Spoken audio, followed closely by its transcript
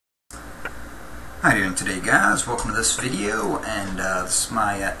How you doing today, guys? Welcome to this video, and this is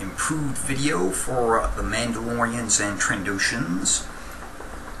my improved video for the Mandalorians and Trandoshans.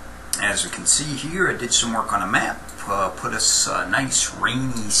 As you can see here, I did some work on a map, put us a nice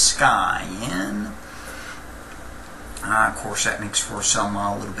rainy sky in. Of course, that makes for some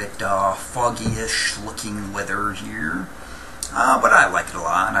a little bit foggy-ish looking weather here, but I like it a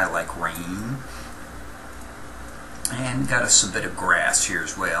lot. I like rain. And got us a bit of grass here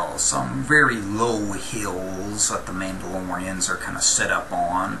as well. Some very low hills that the Mandalorians are kind of set up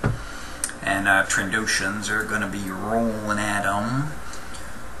on. And Trandoshans are going to be rolling at them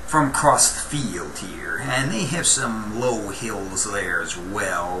from across the field here. And they have some low hills there as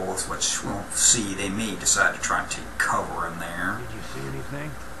well, which we'll see. They may decide to try and take cover in there. Did you see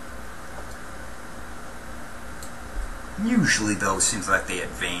anything? Usually, though, it seems like they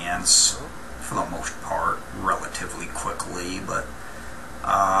advance, for the most part, relatively quickly, but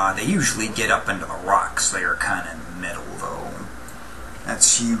they usually get up into the rocks. They are kind of in the middle, though.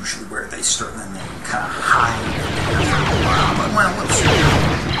 That's usually where they start, and then they kind of hide for a while. But, well, let's see.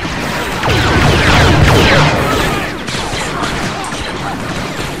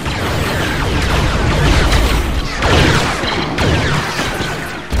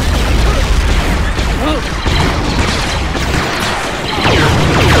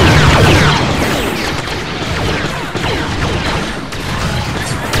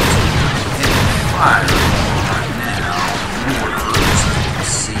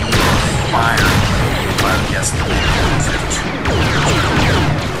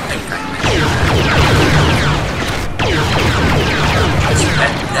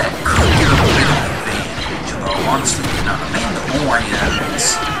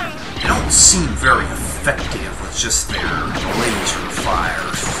 They don't seem very effective with just their laser fire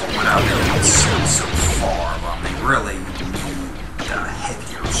without getting so far. They really need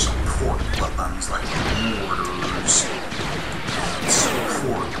heavier support weapons like mortars and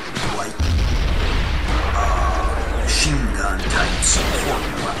support like machine gun type support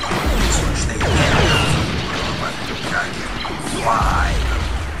weapons, which they have. But I give them 5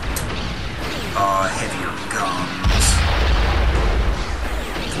 heavier guns.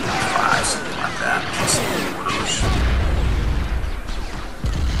 5, something like that, plus some mortars.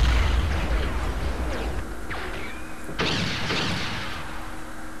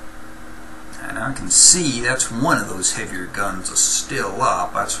 And I can see that's one of those heavier guns is still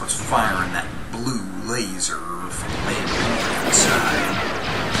up. That's what's firing that blue laser from the Mandalorian side.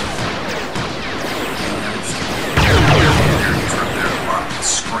 There he's right there at the bottom of the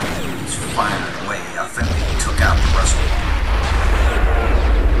screen. He's firing away. I think they took out the rest of them.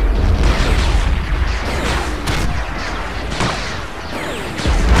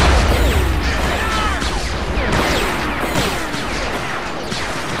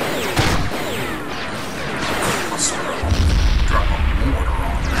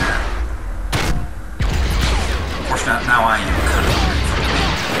 Now I am kind of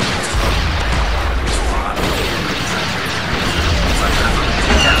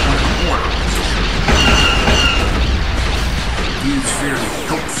He's very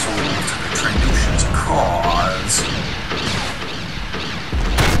helpful to the Trandoshans' cause.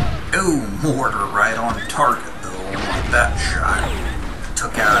 Oh, mortar right on target though. Like that shot.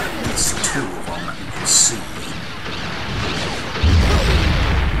 Took out at least 2 of them that you can see.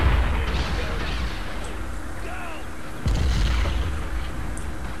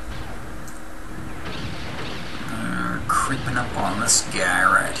 Creeping up on this guy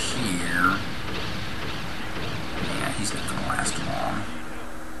right here. Yeah, he's not going to last long.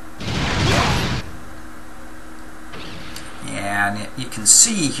 Yeah, and you can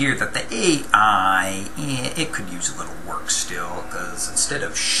see here that the AI, it could use a little work still, because instead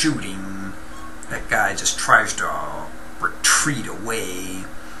of shooting, that guy just tries to retreat away.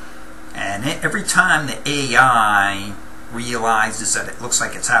 And every time the AI realizes that it looks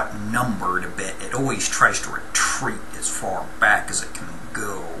like it's outnumbered a bit, it always tries to retreat as far back as it can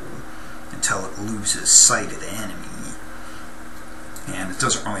go until it loses sight of the enemy. And it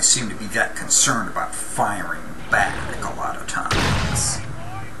doesn't really seem to be that concerned about firing back a lot of times.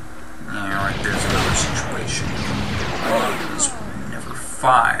 Yeah, right there's another situation. This one never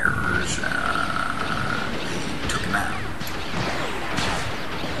fires. They took him out.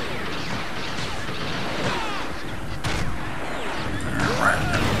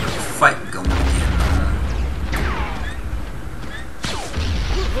 Fight going again.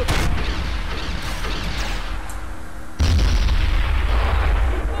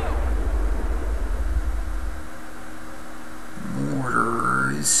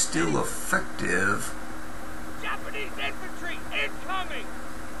 Mortar is still effective. Japanese infantry incoming!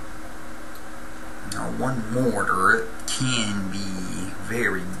 one mortar, it can be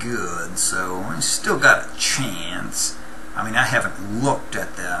very good, so I still got a chance. I mean, I haven't looked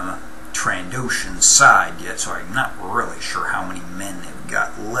at the Trandoshan side yet, so I'm not really sure how many men they've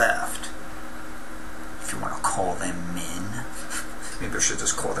got left. If you want to call them men. Maybe I should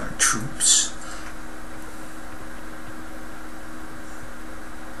just call them troops.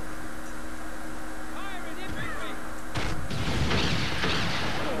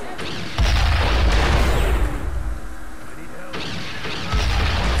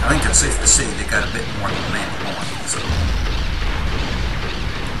 I think it's safe to say they got a bit more than Mandalorians.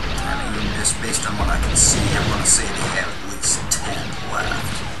 I mean, just based on what I can see, I'm going to say they have at least 10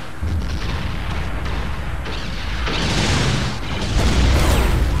 left.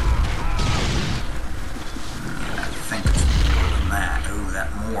 I think it's more than that. Oh, that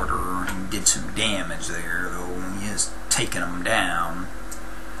mortar, he did some damage there, though. He is taking them down.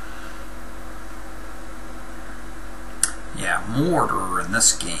 Yeah, mortar in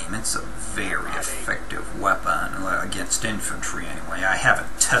this game, it's a very effective weapon against infantry anyway. I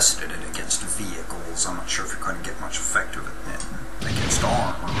haven't tested it against vehicles. I'm not sure if you're going to get much effective against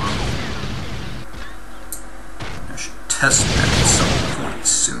armor. I should test that at some point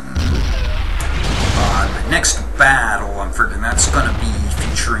soon. The next battle, I'm figuring that's going to be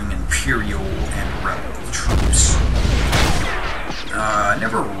featuring Imperial and Rebel troops. I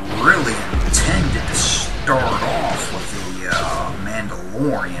never really intended to start off with the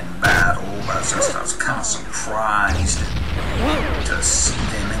Mandalorian battle, but I was kind of surprised to see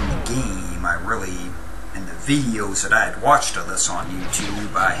them in the game. I really, in the videos that I had watched of this on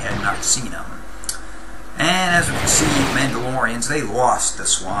YouTube, I had not seen them. And as we can see, the Mandalorians, they lost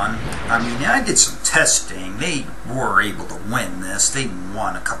this one. I mean, I did some testing. They were able to win this. They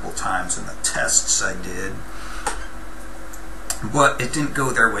won a couple times in the tests I did. But it didn't go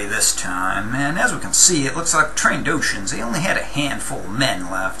their way this time, and as we can see, it looks like Trandoshans, they only had a handful of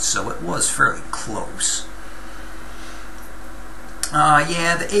men left, so it was fairly close.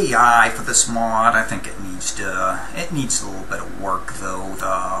 Yeah, the AI for this mod, I think it needs a little bit of work, though.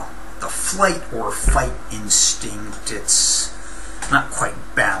 The flight or fight instinct, it's not quite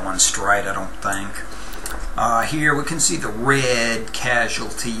balanced right, I don't think. Here we can see the red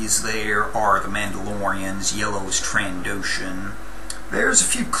casualties there are the Mandalorians, yellow is Trandoshan. There's a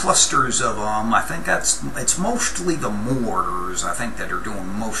few clusters of them. I think it's mostly the mortars, I think, that are doing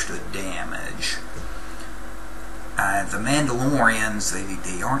most of the damage. The Mandalorians,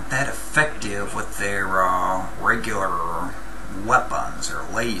 they aren't that effective with their regular weapons or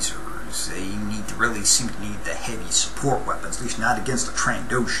lasers. They really seem to need the heavy support weapons, at least not against the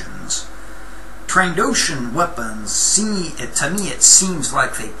Trandoshans. Trandoshan weapons, to me it seems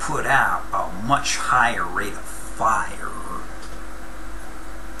like they put out a much higher rate of fire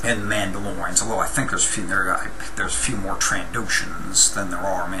than Mandalorians, although I think there's a few more Trandoshans than there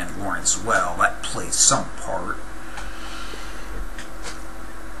are Mandalorians as well. That plays some part.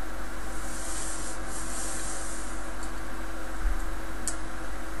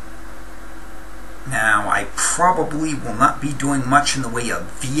 Now, I probably will not be doing much in the way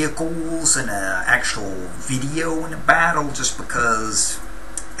of vehicles in an actual video in a battle, just because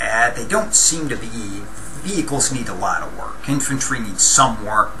they don't seem to be... Vehicles need a lot of work. Infantry needs some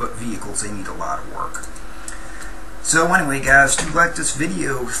work, but vehicles, they need a lot of work. So anyway, guys, do like this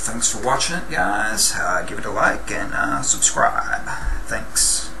video. Thanks for watching it, guys. Give it a like and subscribe.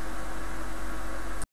 Thanks.